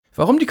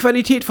Warum die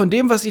Qualität von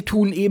dem, was Sie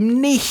tun, eben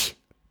nicht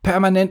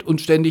permanent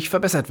und ständig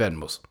verbessert werden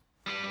muss.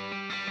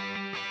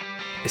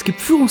 Es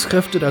gibt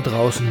Führungskräfte da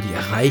draußen, die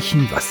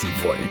erreichen, was sie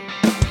wollen.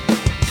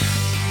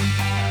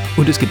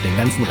 Und es gibt den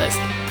ganzen Rest.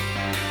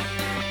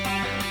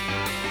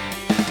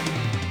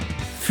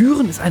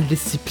 Führen ist eine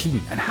Disziplin,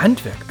 ein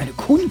Handwerk, eine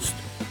Kunst.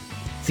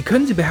 Sie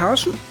können sie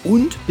beherrschen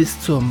und bis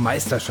zur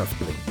Meisterschaft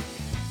bringen.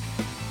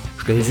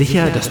 Stell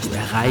sicher, dass du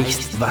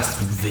erreichst, was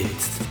du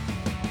willst.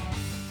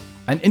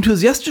 Ein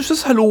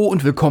enthusiastisches Hallo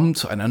und willkommen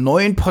zu einer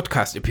neuen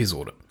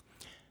Podcast-Episode.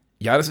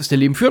 Ja, das ist der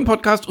Leben führen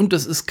Podcast und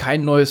das ist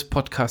kein neues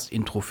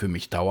Podcast-Intro für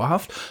mich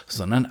dauerhaft,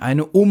 sondern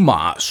eine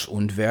Hommage.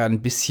 Und wer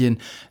ein bisschen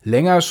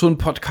länger schon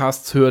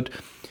Podcasts hört,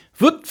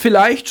 wird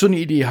vielleicht schon eine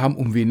Idee haben,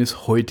 um wen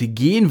es heute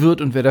gehen wird.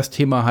 Und wer das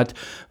Thema hat,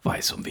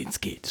 weiß, um wen es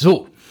geht.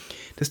 So,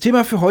 das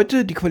Thema für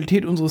heute, die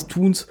Qualität unseres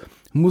Tuns,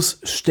 muss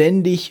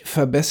ständig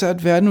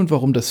verbessert werden. Und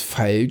warum das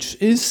falsch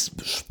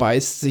ist,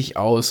 speist sich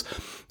aus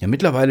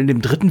mittlerweile in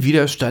dem dritten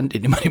Widerstand,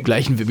 in immer dem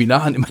gleichen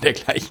Webinar, an immer der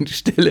gleichen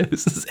Stelle.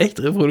 Es ist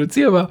echt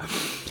reproduzierbar.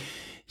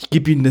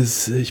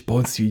 Ich baue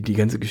uns die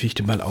ganze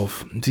Geschichte mal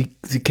auf. Sie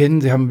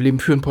haben im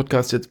Leben führen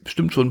Podcast jetzt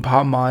bestimmt schon ein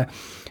paar Mal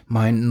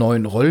mein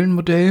neuen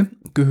Rollenmodell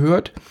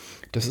gehört.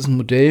 Das ist ein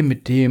Modell,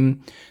 mit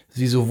dem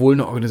Sie sowohl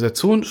eine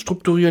Organisation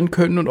strukturieren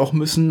können und auch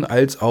müssen,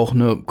 als auch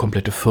eine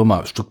komplette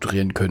Firma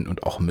strukturieren können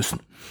und auch müssen.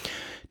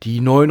 Die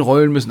neuen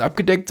Rollen müssen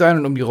abgedeckt sein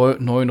und um die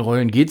neuen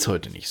Rollen geht es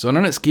heute nicht,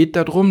 sondern es geht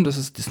darum, dass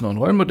es das neue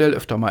Rollenmodell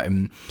öfter mal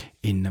in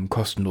einem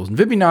kostenlosen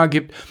Webinar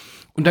gibt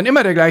und dann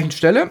immer der gleichen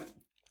Stelle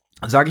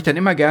sage ich dann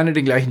immer gerne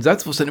den gleichen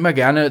Satz, wo es dann immer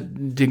gerne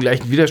den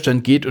gleichen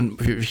Widerstand geht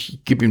und ich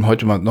gebe Ihnen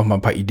heute noch mal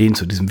ein paar Ideen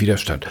zu diesem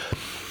Widerstand.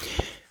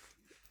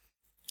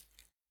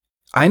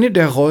 Eine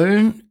der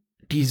Rollen,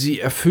 die Sie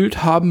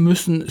erfüllt haben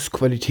müssen, ist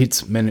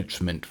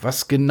Qualitätsmanagement.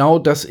 Was genau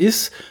das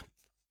ist,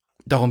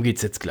 darum geht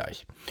es jetzt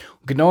gleich.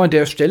 Und genau an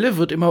der Stelle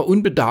wird immer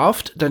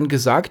unbedarft dann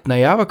gesagt,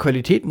 naja, aber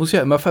Qualität muss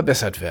ja immer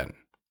verbessert werden.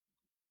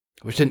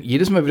 Wo ich dann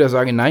jedes Mal wieder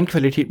sage, nein,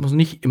 Qualität muss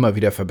nicht immer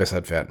wieder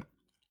verbessert werden.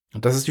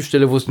 Und das ist die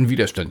Stelle, wo es einen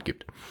Widerstand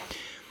gibt.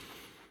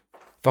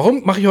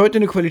 Warum mache ich heute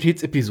eine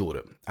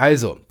Qualitätsepisode?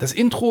 Also, das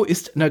Intro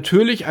ist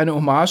natürlich eine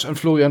Hommage an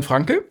Florian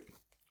Frankl.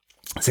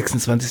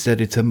 26.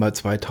 Dezember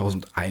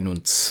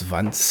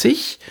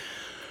 2021.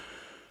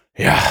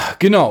 Ja,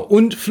 genau.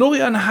 Und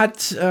Florian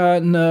hat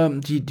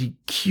die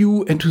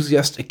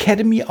Q-Enthusiast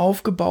Academy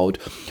aufgebaut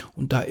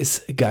und da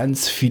ist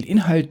ganz viel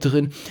Inhalt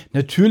drin.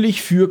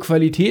 Natürlich für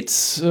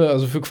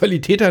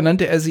Qualitäter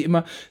nannte er sie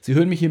immer. Sie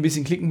hören mich hier ein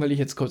bisschen klicken, weil ich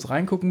jetzt kurz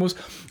reingucken muss.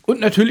 Und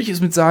natürlich ist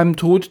mit seinem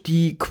Tod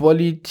die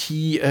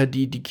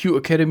die Q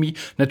Academy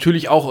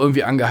natürlich auch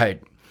irgendwie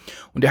angehalten.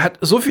 Und er hat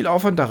so viel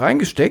Aufwand da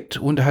reingesteckt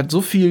und er hat so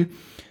viel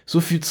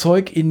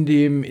Zeug in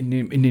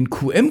den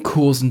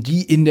QM-Kursen,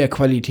 die in der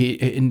Q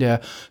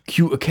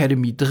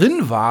Academy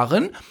drin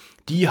waren,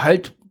 die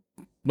halt,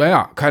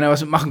 keiner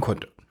was mitmachen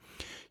konnte.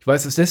 Ich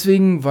weiß es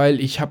deswegen, weil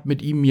ich habe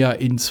mit ihm ja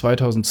in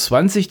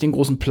 2020 den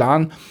großen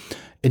Plan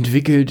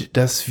entwickelt,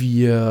 dass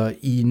wir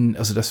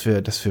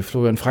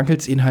Florian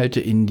Frankls Inhalte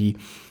in die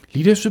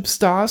Leadership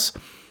Stars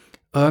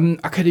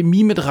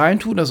Akademie mit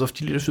reintun, also auf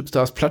die Leadership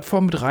Stars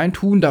Plattform mit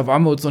reintun. Da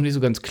waren wir uns noch nicht so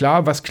ganz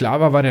klar. Was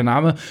klar war, der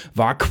Name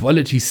war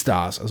Quality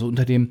Stars. Also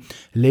unter dem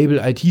Label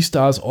IT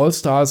Stars, All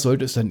Stars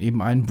sollte es dann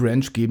eben einen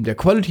Branch geben, der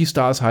Quality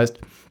Stars heißt.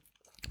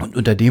 Und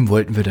unter dem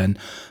wollten wir dann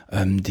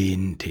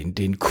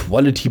den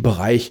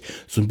Quality-Bereich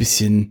so ein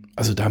bisschen,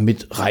 also da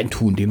mit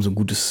reintun, dem so ein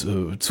gutes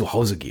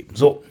Zuhause geben.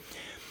 So.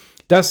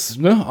 Das,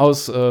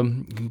 aus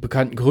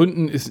bekannten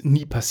Gründen ist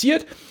nie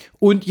passiert.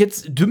 Und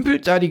jetzt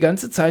dümpelt da die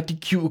ganze Zeit die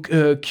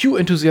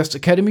Q-Enthusiast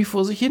Academy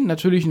vor sich hin.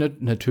 Natürlich,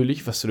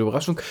 was für eine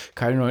Überraschung,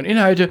 keine neuen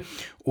Inhalte.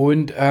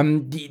 Und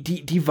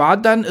die war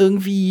dann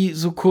irgendwie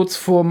so kurz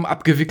vorm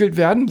abgewickelt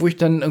werden, wo ich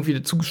dann irgendwie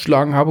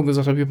dazugeschlagen habe und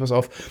gesagt habe, hier, pass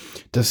auf,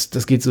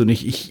 das geht so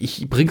nicht.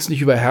 Ich bring's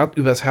nicht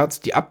übers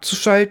Herz, die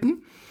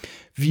abzuschalten.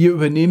 Wir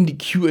übernehmen die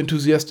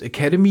Q-Enthusiast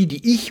Academy,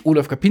 die ich,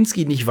 Olaf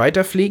Kapinski, nicht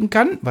weiter pflegen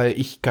kann, weil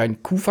ich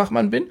kein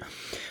Q-Fachmann bin.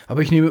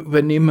 Aber ich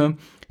übernehme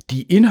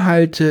die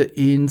Inhalte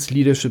ins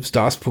Leadership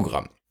Stars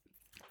Programm.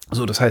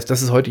 So, das heißt,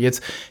 das ist heute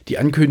jetzt die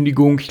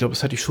Ankündigung. Ich glaube,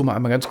 das hatte ich schon mal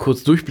einmal ganz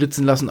kurz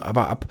durchblitzen lassen,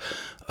 aber ab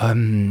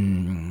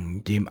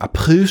dem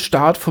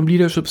April-Start vom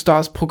Leadership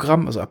Stars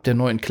Programm, also ab der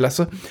 9.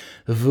 Klasse,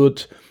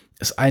 wird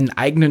es einen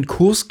eigenen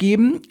Kurs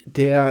geben,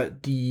 der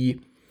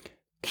die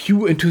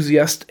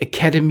Q-Enthusiast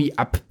Academy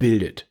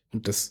abbildet.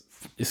 Und das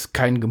ist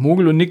kein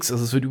Gemogel und nix.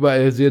 Also es wird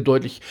überall sehr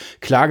deutlich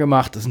klar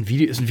gemacht. Das ist ein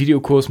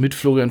Videokurs mit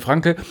Florian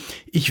Frankl.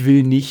 Ich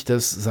will nicht,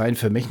 dass sein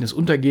Vermächtnis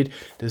untergeht.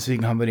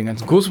 Deswegen haben wir den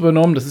ganzen Kurs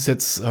übernommen. Das ist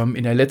jetzt im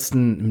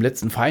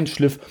letzten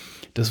Feinschliff.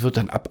 Das wird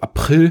dann ab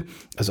April,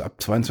 also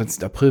ab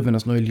 22. April, wenn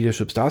das neue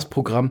Leadership Stars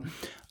Programm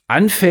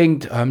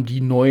anfängt,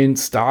 die neuen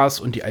Stars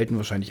und die alten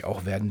wahrscheinlich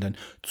auch werden dann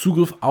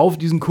Zugriff auf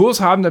diesen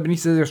Kurs haben. Da bin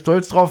ich sehr, sehr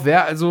stolz drauf.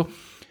 Wer also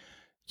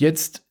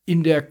jetzt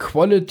in der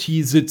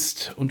Quality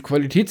sitzt und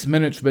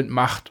Qualitätsmanagement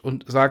macht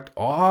und sagt,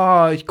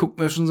 ich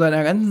gucke mir schon seit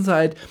einer ganzen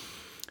Zeit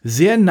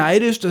sehr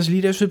neidisch das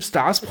Leadership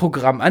Stars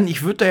Programm an.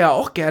 Ich würde da ja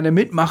auch gerne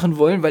mitmachen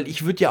wollen, weil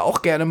ich würde ja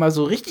auch gerne mal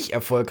so richtig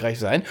erfolgreich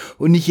sein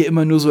und nicht hier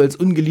immer nur so als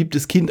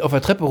ungeliebtes Kind auf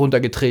der Treppe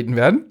runtergetreten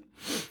werden.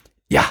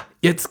 Ja,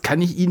 jetzt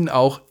kann ich Ihnen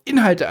auch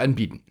Inhalte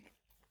anbieten.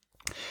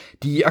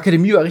 Die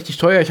Akademie war richtig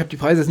teuer. Ich habe die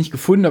Preise jetzt nicht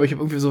gefunden, aber ich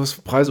habe irgendwie sowas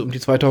Preise um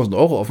die 2.000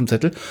 € auf dem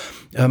Zettel.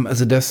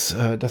 Also das,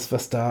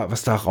 was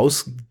da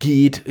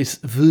rausgeht,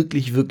 ist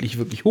wirklich, wirklich,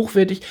 wirklich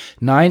hochwertig.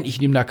 Nein, ich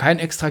nehme da kein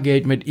extra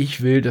Geld mit.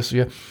 Ich will, dass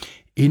wir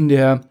in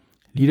der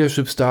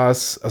Leadership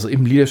Stars, also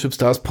im Leadership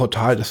Stars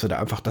Portal, dass wir da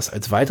einfach das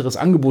als weiteres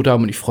Angebot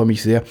haben. Und ich freue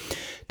mich sehr,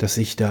 dass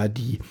ich da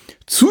die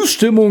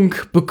Zustimmung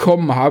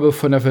bekommen habe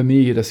von der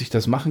Familie, dass ich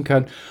das machen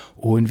kann.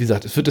 Und wie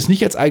gesagt, es wird es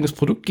nicht als eigenes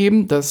Produkt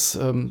geben, das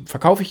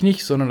verkaufe ich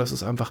nicht, sondern das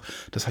ist einfach,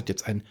 das hat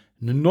jetzt eine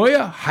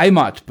neue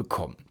Heimat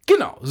bekommen.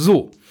 Genau,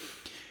 so.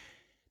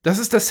 Das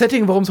ist das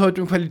Setting, worum es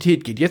heute um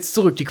Qualität geht. Jetzt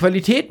zurück. Die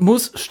Qualität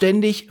muss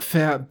ständig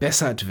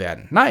verbessert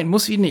werden. Nein,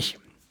 muss sie nicht.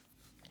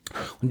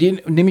 Und den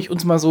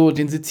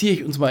seziere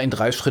ich uns mal in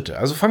 3 Schritte.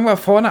 Also fangen wir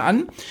vorne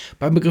an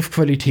beim Begriff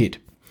Qualität.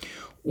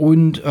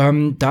 Und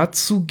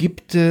dazu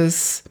gibt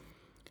es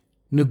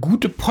eine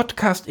gute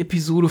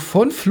Podcast-Episode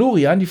von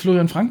Florian, die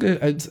Florian Frankl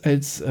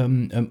als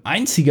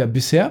einziger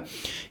bisher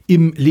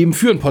im Leben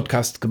führen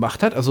Podcast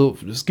gemacht hat. Also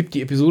es gibt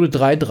die Episode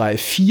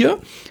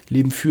 334,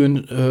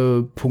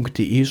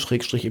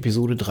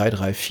 lebenführen.de/Episode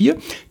 334.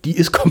 Die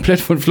ist komplett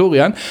von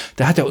Florian.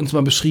 Da hat er uns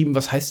mal beschrieben,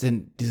 was heißt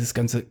denn dieses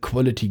ganze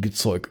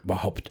Quality-Gezeug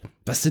überhaupt?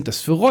 Was sind das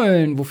für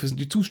Rollen? Wofür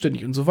sind die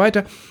zuständig und so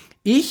weiter?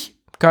 Ich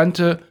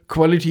kannte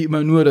Quality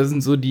immer nur, das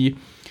sind so die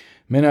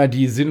Männer,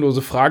 die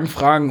sinnlose Fragen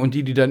fragen und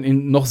die dann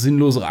in noch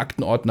sinnlosere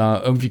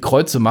Aktenordner irgendwie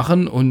Kreuze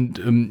machen und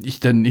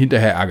ich dann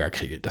hinterher Ärger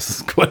kriege. Das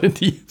ist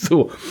Quality.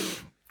 So.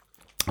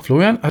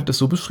 Florian hat es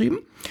so beschrieben,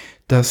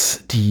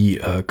 dass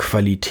die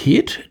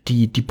Qualität,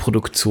 die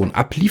Produktion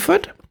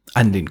abliefert,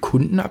 an den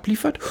Kunden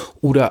abliefert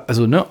oder,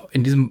 also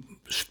in diesem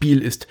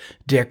Spiel ist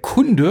der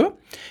Kunde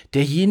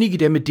derjenige,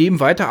 der mit dem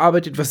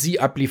weiterarbeitet, was Sie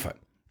abliefern.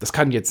 Das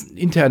kann jetzt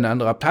interne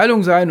andere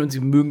Abteilung sein und Sie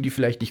mögen die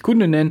vielleicht nicht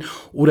Kunde nennen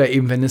oder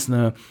eben,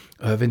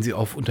 wenn Sie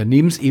auf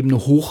Unternehmensebene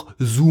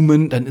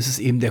hochzoomen, dann ist es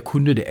eben der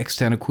Kunde, der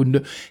externe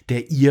Kunde,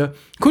 der Ihr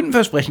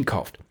Kundenversprechen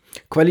kauft.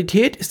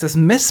 Qualität ist das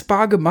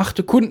messbar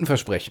gemachte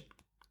Kundenversprechen.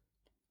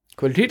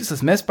 Qualität ist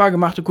das messbar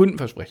gemachte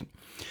Kundenversprechen.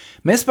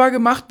 Messbar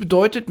gemacht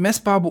bedeutet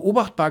messbar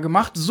beobachtbar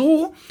gemacht,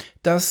 so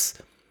dass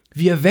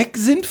wir weg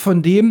sind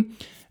von dem,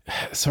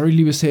 sorry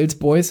liebe Sales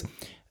Boys,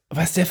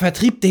 was der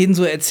Vertrieb denen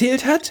so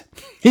erzählt hat,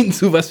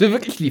 hinzu, was wir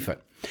wirklich liefern.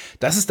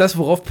 Das ist das,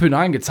 worauf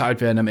Penalen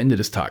gezahlt werden am Ende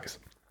des Tages.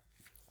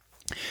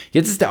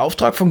 Jetzt ist der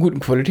Auftrag von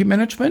gutem Quality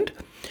Management,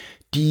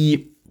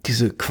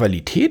 diese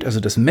Qualität, also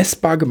das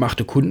messbar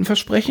gemachte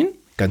Kundenversprechen,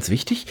 ganz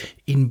wichtig,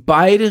 in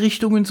beide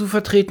Richtungen zu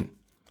vertreten.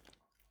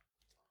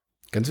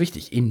 Ganz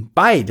wichtig, in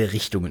beide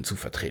Richtungen zu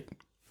vertreten.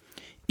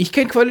 Ich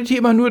kenne Quality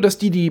immer nur, dass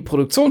die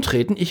Produktion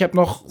treten. Ich habe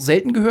noch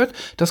selten gehört,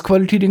 dass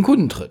Quality den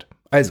Kunden tritt.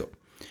 Also,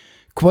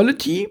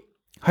 Quality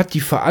hat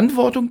die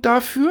Verantwortung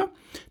dafür,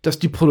 dass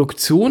die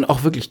Produktion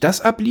auch wirklich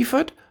das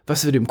abliefert,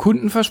 was wir dem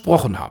Kunden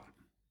versprochen haben.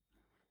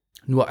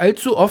 Nur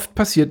allzu oft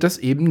passiert das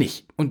eben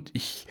nicht. Und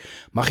ich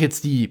mache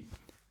jetzt die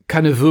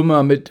Kanne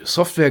Würmer mit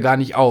Software gar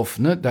nicht auf.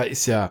 Ne? Da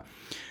ist ja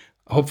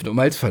Hopfen und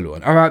Malz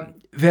verloren. Aber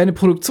wer eine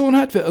Produktion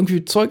hat, wer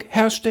irgendwie Zeug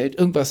herstellt,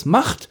 irgendwas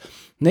macht,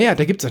 naja,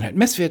 da gibt es dann halt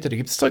Messwerte, da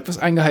gibt es Zeug, was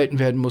eingehalten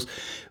werden muss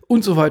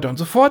und so weiter und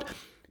so fort.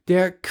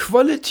 Der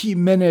Quality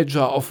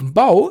Manager auf dem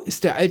Bau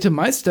ist der alte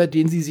Meister,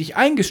 den sie sich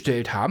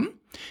eingestellt haben,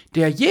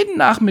 der jeden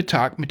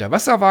Nachmittag mit der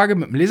Wasserwaage,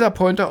 mit dem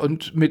Laserpointer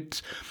und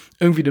mit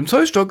irgendwie dem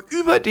Zollstock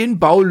über den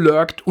Bau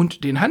lurkt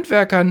und den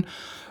Handwerkern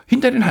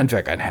hinter den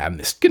Handwerkern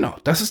hermisst. Genau,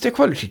 das ist der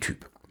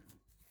Quality-Typ.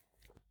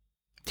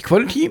 Die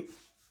Quality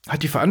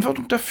hat die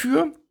Verantwortung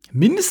dafür,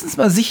 mindestens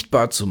mal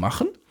sichtbar zu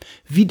machen,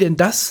 wie denn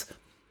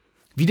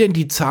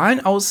die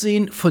Zahlen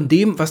aussehen von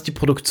dem, was die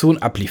Produktion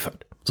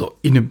abliefert. So,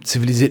 in einem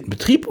zivilisierten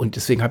Betrieb, und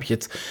deswegen habe ich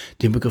jetzt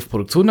den Begriff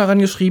Produktion daran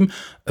geschrieben,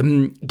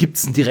 gibt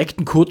es einen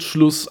direkten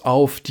Kurzschluss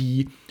auf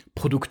die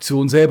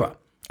Produktion selber.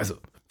 Also,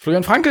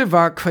 Florian Frankl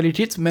war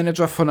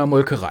Qualitätsmanager von einer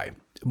Molkerei.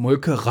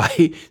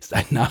 Molkerei ist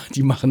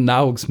die machen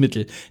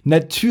Nahrungsmittel.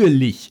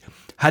 Natürlich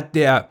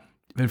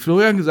wenn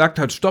Florian gesagt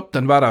hat, Stopp,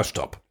 dann war da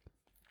Stopp.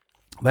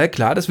 Weil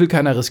klar, das will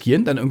keiner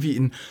riskieren, dann irgendwie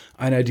in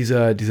einer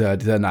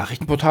dieser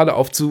Nachrichtenportale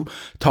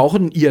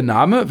aufzutauchen, ihr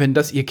Name, wenn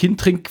das ihr Kind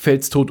trinkt,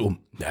 fällt's tot um.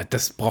 Ja,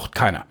 das braucht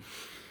keiner.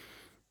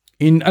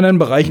 In anderen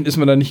Bereichen ist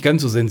man dann nicht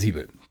ganz so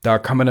sensibel. Da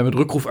kann man dann mit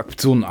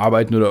Rückrufaktionen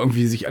arbeiten oder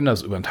irgendwie sich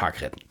anders über den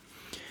Tag retten.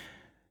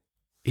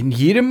 In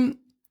jedem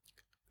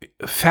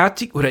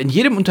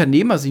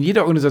Unternehmen, also in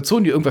jeder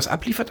Organisation, die irgendwas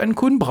abliefert an den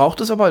Kunden, braucht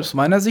es aber aus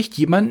meiner Sicht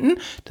jemanden,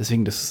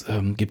 deswegen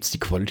gibt es die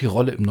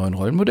Quality-Rolle im neuen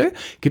Rollenmodell,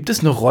 gibt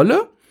es eine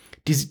Rolle,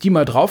 die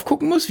mal drauf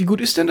gucken muss, wie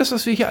gut ist denn das,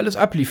 was wir hier alles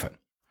abliefern?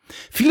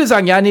 Viele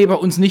sagen, ja, nee, bei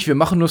uns nicht, wir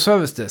machen nur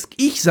Service Desk.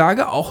 Ich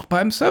sage auch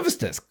beim Service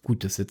Desk,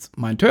 gut, das ist jetzt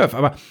mein Turf,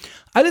 aber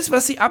alles,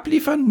 was sie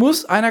abliefern,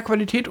 muss einer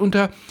Qualität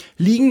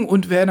unterliegen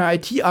und wer in der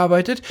IT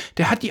arbeitet,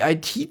 der hat die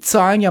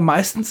IT-Zahlen ja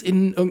meistens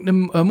in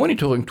irgendeinem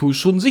Monitoring-Tool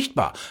schon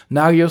sichtbar.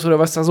 Nagios oder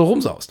was da so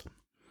rumsaust.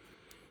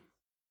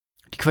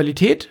 Die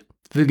Qualität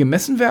will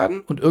gemessen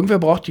werden und irgendwer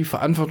braucht die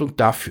Verantwortung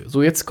dafür.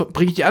 So, jetzt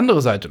bringe ich die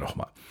andere Seite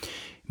nochmal.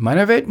 In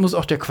meiner Welt muss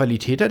auch der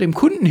Qualitäter dem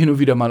Kunden hin und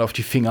wieder mal auf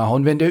die Finger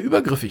hauen, wenn der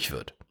übergriffig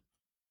wird.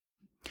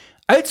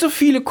 Allzu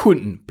viele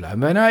Kunden,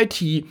 bleiben wir in der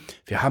IT,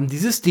 wir haben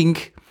dieses Ding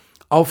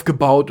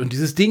aufgebaut und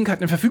dieses Ding hat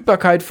eine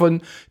Verfügbarkeit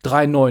von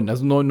 3,9,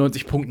 also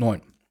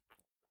 99,9.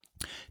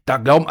 Da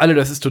glauben alle,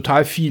 das ist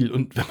total viel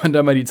und wenn man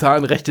da mal die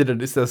Zahlen rechnet, dann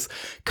ist das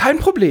kein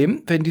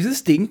Problem, wenn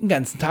dieses Ding den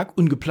ganzen Tag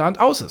ungeplant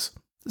aus ist.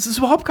 Das ist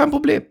überhaupt kein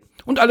Problem.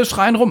 Und alle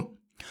schreien rum.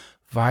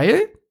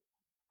 Weil,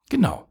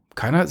 genau,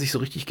 keiner sich so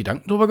richtig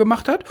Gedanken drüber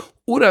gemacht hat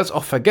oder es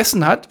auch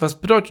vergessen hat,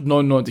 was bedeutet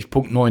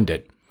 99,9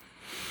 denn?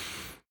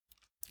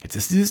 Jetzt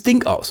ist dieses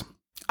Ding aus.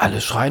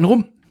 Alle schreien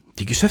rum.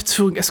 Die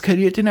Geschäftsführung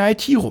eskaliert in der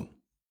IT rum.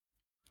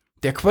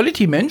 Der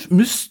Quality-Mensch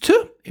müsste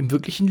im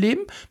wirklichen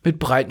Leben mit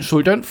breiten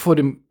Schultern vor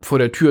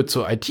der Tür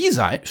zur IT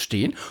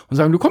stehen und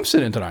sagen, du kommst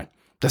denn nicht rein.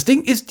 Das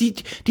Ding ist,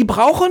 die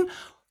brauchen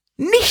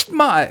nicht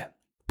mal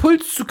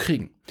Puls zu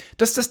kriegen.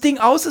 Dass das Ding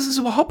aus ist, ist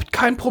überhaupt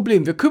kein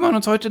Problem. Wir kümmern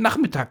uns heute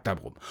Nachmittag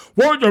darum.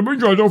 Da bin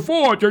ich ja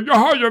sofort. Ja,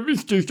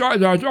 wichtig.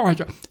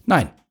 Ja.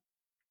 Nein.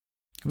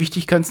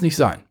 Wichtig kann es nicht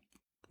sein.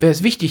 Wäre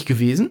es wichtig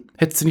gewesen,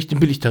 hättest du nicht den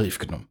Billigtarif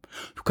genommen.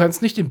 Du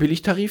kannst nicht den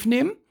Billigtarif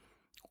nehmen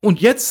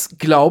und jetzt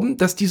glauben,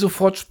 dass die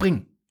sofort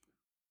springen.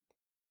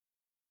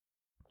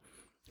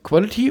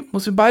 Quality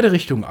muss in beide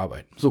Richtungen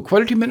arbeiten. So,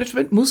 Quality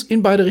Management muss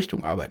in beide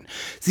Richtungen arbeiten.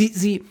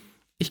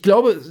 Ich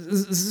glaube,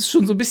 es ist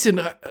schon so ein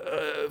bisschen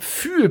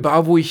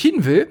fühlbar, wo ich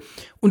hin will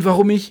und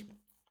warum ich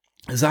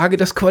sage,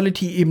 dass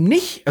Quality eben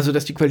nicht, also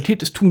dass die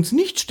Qualität des Tuns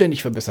nicht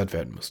ständig verbessert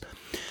werden muss.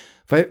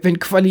 Weil wenn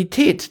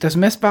Qualität das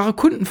messbare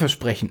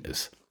Kundenversprechen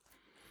ist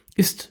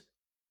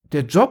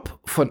der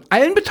Job von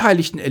allen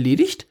Beteiligten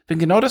erledigt, wenn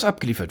genau das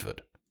abgeliefert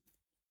wird.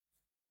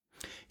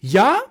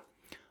 Ja,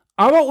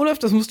 aber Olaf,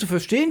 das musst du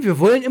verstehen, wir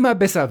wollen immer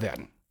besser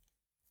werden.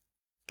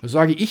 Da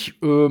sage ich,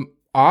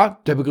 A,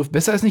 der Begriff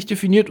besser ist nicht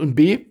definiert und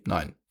B,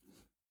 nein.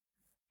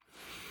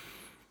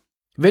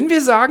 Wenn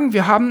wir sagen,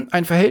 wir haben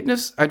ein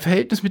Verhältnis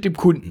mit dem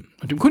Kunden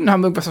und dem Kunden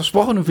haben wir irgendwas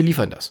versprochen und wir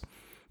liefern das,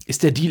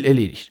 ist der Deal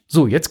erledigt.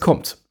 So, jetzt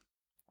kommt's.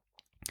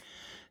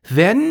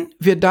 Wenn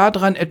wir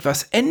daran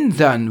etwas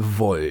ändern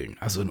wollen,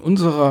 also an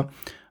unserer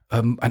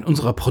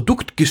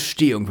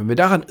Produktgestehung, wenn wir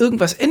daran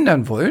irgendwas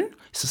ändern wollen,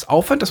 ist das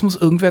Aufwand, das muss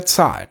irgendwer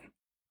zahlen.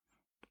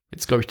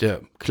 Jetzt glaube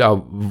ich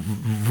klar,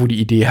 wo die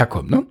Idee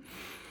herkommt, ne?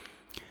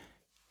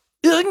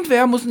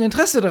 Irgendwer muss ein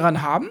Interesse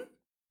daran haben,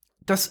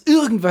 dass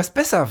irgendwas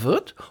besser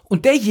wird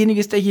und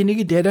derjenige ist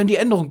derjenige, der dann die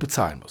Änderung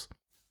bezahlen muss.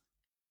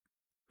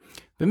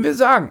 Wenn wir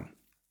sagen,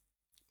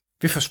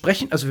 wir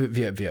versprechen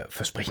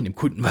dem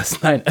Kunden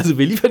was, nein, also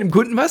wir liefern dem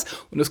Kunden was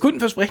und das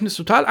Kundenversprechen ist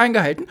total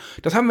eingehalten,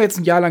 das haben wir jetzt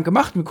ein Jahr lang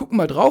gemacht, wir gucken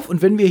mal drauf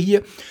und wenn wir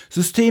hier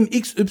System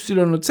X,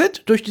 Y und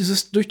Z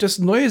durch das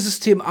neue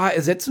System A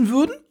ersetzen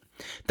würden,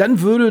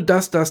 dann würde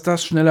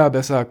das schneller,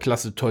 besser,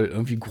 klasse, toll,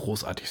 irgendwie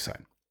großartig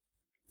sein.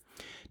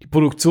 Die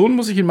Produktion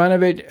muss sich in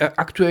meiner Welt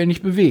aktuell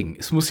nicht bewegen.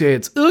 Es muss ja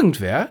jetzt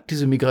irgendwer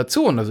diese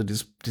Migration, also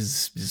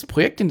dieses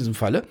Projekt in diesem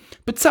Falle,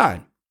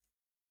 bezahlen.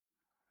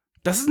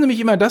 Das ist nämlich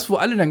immer das, wo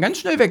alle dann ganz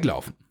schnell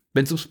weglaufen,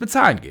 wenn es ums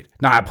Bezahlen geht.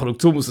 Na,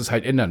 Produktion muss es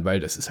halt ändern, weil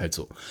das ist halt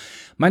so.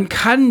 Man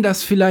kann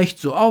das vielleicht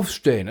so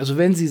aufstellen. Also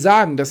wenn Sie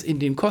sagen, dass in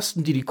den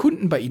Kosten, die die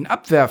Kunden bei Ihnen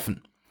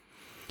abwerfen,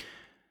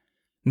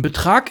 ein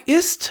Betrag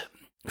ist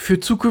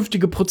für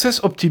zukünftige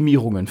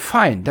Prozessoptimierungen,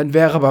 fein. Dann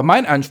wäre aber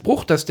mein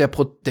Anspruch, dass der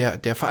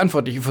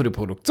Verantwortliche für die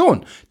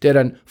Produktion, der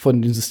dann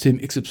von dem System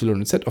X, Y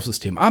und Z auf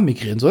System A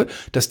migrieren soll,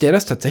 dass der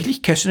das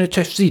tatsächlich Cash in the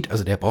Cash sieht.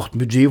 Also der braucht ein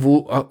Budget,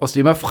 aus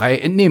dem er frei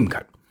entnehmen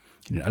kann.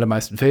 In den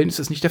allermeisten Fällen ist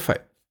das nicht der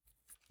Fall.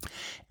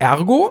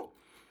 Ergo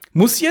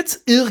muss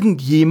jetzt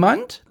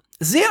irgendjemand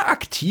sehr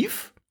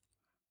aktiv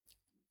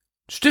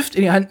Stift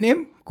in die Hand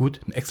nehmen,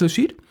 gut, ein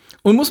Excel-Sheet,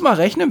 und muss mal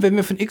rechnen, wenn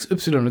wir von X,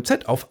 Y und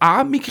Z auf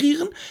A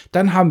migrieren,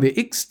 dann haben wir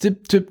X,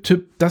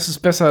 Tipp, das ist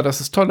besser,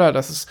 das ist toller,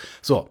 das ist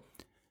so.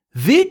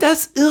 Will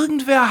das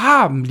irgendwer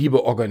haben,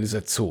 liebe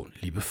Organisation,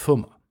 liebe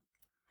Firma?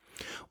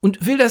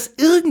 Und will das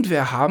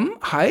irgendwer haben,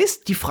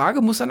 heißt, die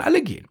Frage muss an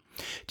alle gehen.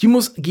 Die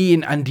muss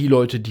gehen an die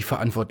Leute, die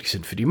verantwortlich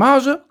sind für die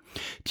Marge.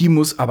 Die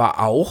muss aber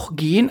auch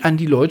gehen an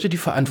die Leute, die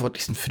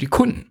verantwortlich sind für die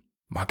Kunden.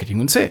 Marketing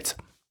und Sales.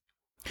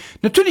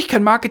 Natürlich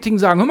kann Marketing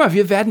sagen, hör mal,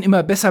 wir werden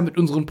immer besser mit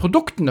unseren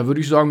Produkten. Da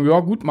würde ich sagen,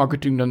 ja gut,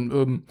 Marketing,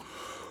 dann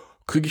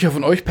kriege ich ja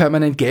von euch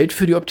permanent Geld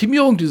für die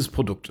Optimierung dieses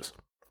Produktes.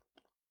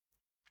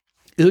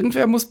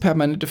 Irgendwer muss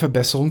permanente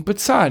Verbesserung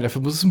bezahlen.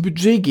 Dafür muss es ein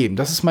Budget geben.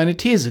 Das ist meine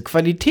These.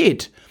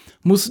 Qualität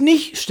muss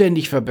nicht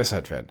ständig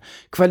verbessert werden.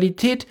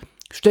 Qualität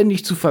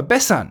ständig zu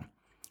verbessern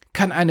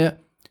kann eine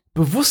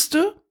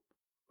bewusste,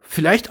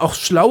 vielleicht auch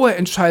schlaue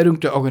Entscheidung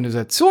der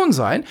Organisation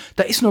sein.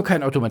 Da ist nur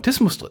kein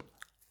Automatismus drin.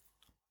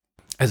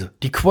 Also,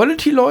 die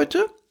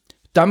Quality-Leute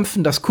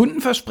dampfen das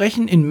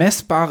Kundenversprechen in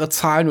messbare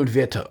Zahlen und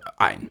Werte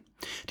ein.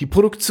 Die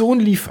Produktion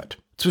liefert.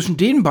 Zwischen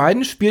den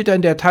beiden spielt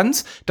dann der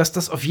Tanz, dass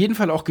das auf jeden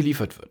Fall auch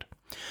geliefert wird.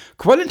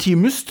 Quality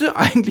müsste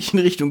eigentlich in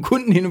Richtung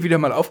Kunden hin und wieder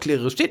mal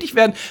aufklärerisch tätig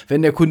werden,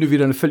 wenn der Kunde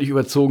wieder eine völlig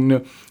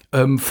überzogene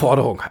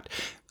Forderung hat.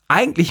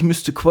 Eigentlich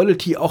müsste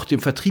Quality auch dem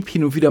Vertrieb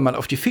hin und wieder mal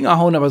auf die Finger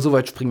hauen, aber so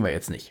weit springen wir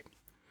jetzt nicht.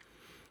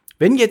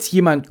 Wenn jetzt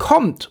jemand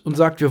kommt und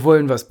sagt, wir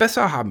wollen was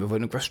besser haben, wir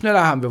wollen irgendwas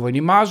schneller haben, wir wollen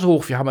die Marge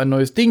hoch, wir haben ein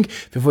neues Ding,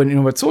 wir wollen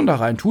Innovation da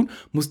rein tun,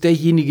 muss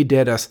derjenige,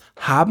 der das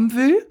haben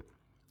will,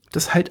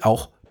 das halt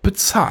auch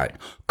bezahlen.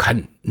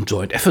 Kann ein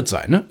Joint Effort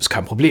sein, ne? Ist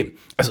kein Problem.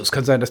 Also es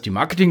kann sein, dass die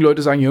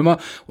Marketingleute sagen, hör mal,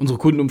 unsere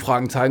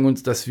Kundenumfragen zeigen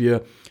uns, dass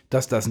wir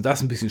das und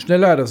das ein bisschen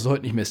schneller, das ist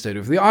heute nicht mehr State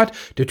of the Art.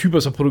 Der Typ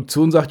aus der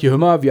Produktion sagt, hier, hör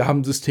mal, wir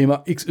haben das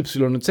Thema X,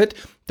 Y und Z,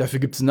 dafür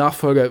gibt es einen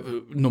Nachfolger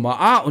Nummer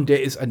A und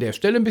der ist an der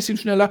Stelle ein bisschen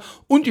schneller.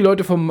 Und die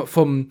Leute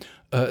vom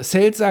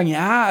Sales sagen,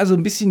 ja, also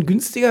ein bisschen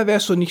günstiger wäre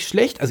schon nicht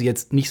schlecht. Also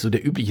jetzt nicht so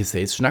der übliche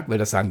Sales-Schnack, weil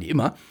das sagen die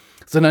immer,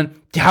 sondern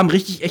die haben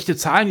richtig echte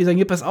Zahlen, die sagen,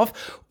 hier, pass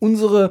auf,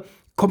 unsere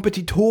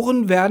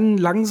Kompetitoren werden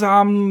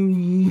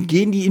langsam,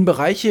 gehen die in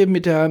Bereiche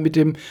mit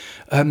den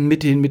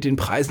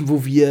Preisen,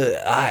 wo wir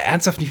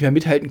ernsthaft nicht mehr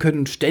mithalten können.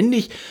 Und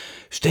ständig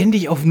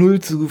auf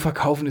Null zu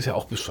verkaufen, ist ja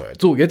auch bescheuert.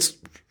 So, jetzt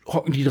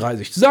hocken die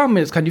 30 zusammen.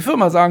 Jetzt kann die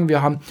Firma sagen,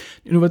 wir haben ein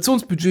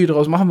Innovationsbudget,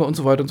 daraus machen wir und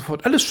so weiter und so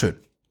fort. Alles schön.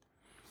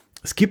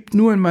 Es gibt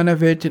nur in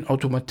meiner Welt den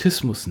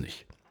Automatismus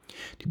nicht.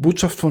 Die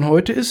Botschaft von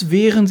heute ist,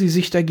 wehren Sie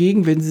sich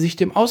dagegen, wenn Sie sich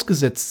dem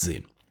ausgesetzt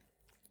sehen.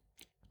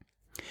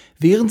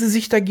 Wehren Sie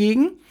sich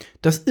dagegen,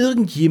 dass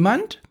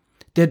irgendjemand,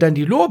 der dann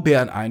die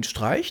Lorbeeren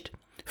einstreicht,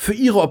 für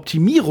Ihre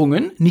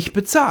Optimierungen nicht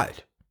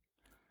bezahlt.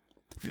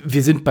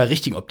 Wir sind bei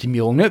richtigen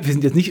Optimierungen, ne? Wir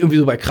sind jetzt nicht irgendwie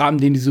so bei Kram,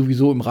 den die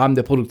sowieso im Rahmen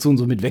der Produktion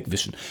so mit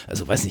wegwischen.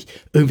 Also, weiß nicht,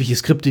 irgendwelche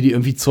Skripte, die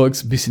irgendwie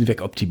Zeugs ein bisschen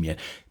wegoptimieren.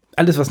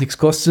 Alles, was nichts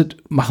kostet,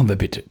 machen wir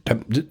bitte.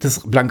 Das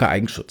ist blanker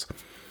Eigenschutz.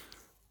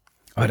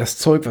 Aber das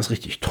Zeug, was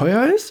richtig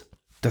teuer ist,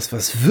 das,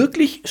 was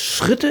wirklich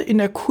Schritte in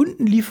der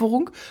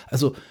Kundenlieferung,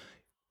 also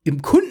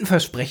im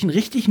Kundenversprechen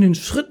richtig einen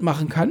Schritt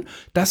machen kann,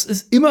 das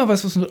ist immer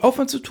was mit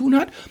Aufwand zu tun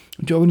hat.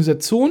 Und die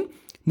Organisation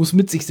muss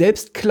mit sich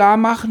selbst klar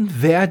machen,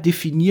 wer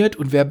definiert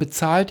und wer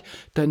bezahlt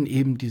dann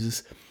eben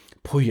dieses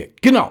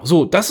Projekt. Genau,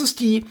 so, das ist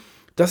die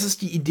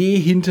Idee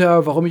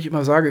hinter, warum ich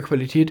immer sage,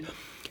 Qualität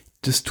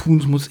des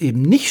Tuns muss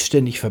eben nicht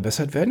ständig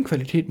verbessert werden.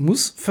 Qualität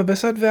muss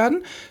verbessert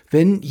werden,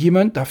 wenn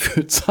jemand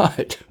dafür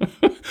zahlt.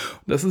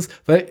 Das ist,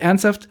 weil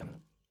ernsthaft,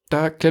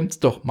 da klemmt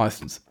es doch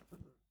meistens.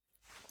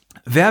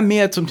 Wer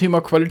mehr zum Thema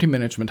Quality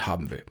Management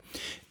haben will,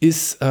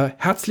 ist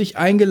herzlich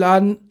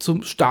eingeladen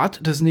zum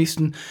Start des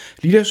nächsten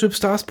Leadership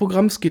Stars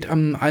Programms. Geht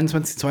am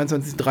 21.,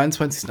 22.,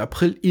 23.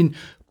 April in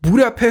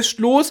Budapest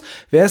los.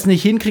 Wer es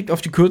nicht hinkriegt,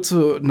 auf die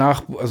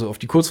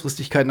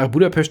Kurzfristigkeit nach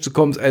Budapest zu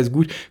kommen, ist alles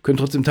gut. Können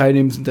trotzdem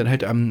teilnehmen, sind dann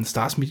halt am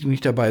Stars Meeting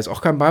nicht dabei, ist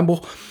auch kein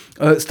Beinbruch.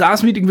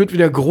 Stars Meeting wird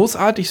wieder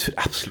großartig, es wird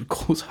absolut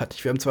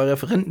großartig. Wir haben 2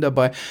 Referenten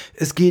dabei.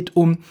 Es geht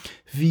um,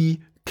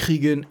 wie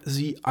kriegen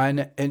Sie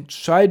eine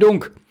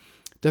Entscheidung?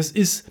 Das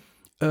ist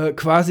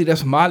quasi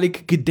das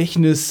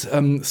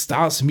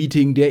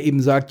Malik-Gedächtnis-Stars-Meeting, der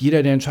eben sagt,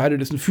 jeder, der entscheidet,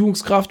 ist eine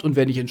Führungskraft und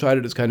wer nicht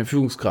entscheidet, ist keine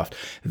Führungskraft.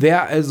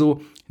 Wer also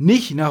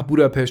nicht nach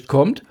Budapest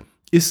kommt,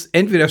 ist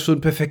entweder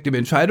schon perfekt im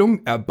Entscheidung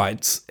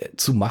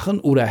herbeizumachen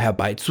oder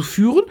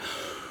herbeizuführen.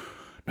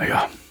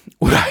 Naja,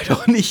 oder halt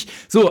auch nicht.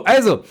 So,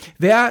 also,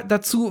 wer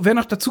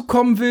noch dazu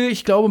kommen will,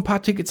 ich glaube, ein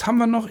paar Tickets haben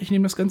wir noch. Ich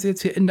nehme das Ganze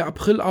jetzt hier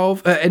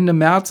Ende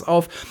März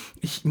auf.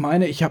 Ich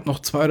meine, ich habe noch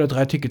 2 oder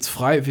 3 Tickets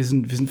frei. Wir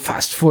sind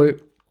fast voll.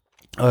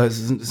 Es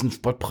ist ein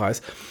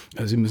Spotpreis.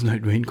 Also Sie müssen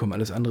halt nur hinkommen,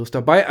 alles andere ist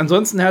dabei.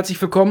 Ansonsten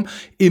herzlich willkommen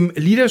im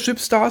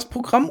Leadership Stars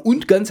Programm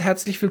und ganz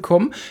herzlich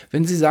willkommen,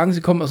 wenn Sie sagen, Sie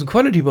kommen aus dem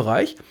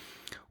Quality-Bereich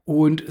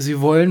und Sie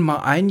wollen mal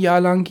ein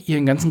Jahr lang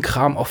Ihren ganzen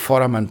Kram auf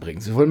Vordermann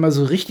bringen. Sie wollen mal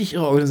so richtig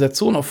Ihre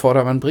Organisation auf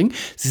Vordermann bringen.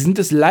 Sie sind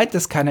es leid,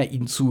 dass keiner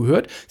Ihnen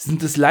zuhört. Sie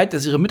sind es leid,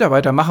 dass Ihre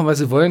Mitarbeiter machen, was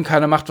sie wollen.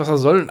 Keiner macht, was er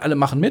soll und alle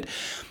machen mit.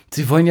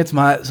 Sie wollen jetzt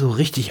mal so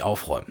richtig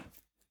aufräumen.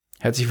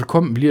 Herzlich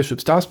willkommen im Leadership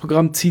Stars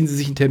Programm. Ziehen Sie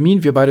sich einen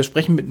Termin. Wir beide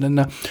sprechen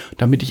miteinander,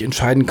 damit ich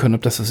entscheiden kann,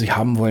 ob das, was Sie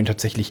haben wollen,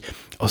 tatsächlich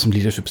aus dem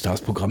Leadership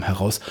Stars Programm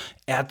heraus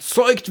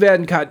erzeugt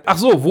werden kann. Ach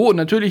so, wo?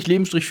 Natürlich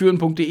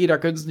leben-führen.de. Da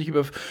können Sie es nicht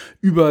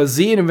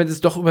übersehen. Und wenn Sie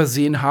es doch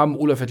übersehen haben,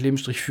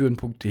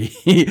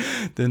 olaf@leben-führen.de,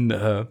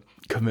 dann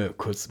können wir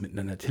kurz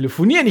miteinander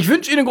telefonieren. Ich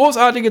wünsche Ihnen eine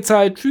großartige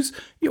Zeit. Tschüss,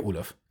 Ihr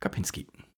Olaf Kapinski.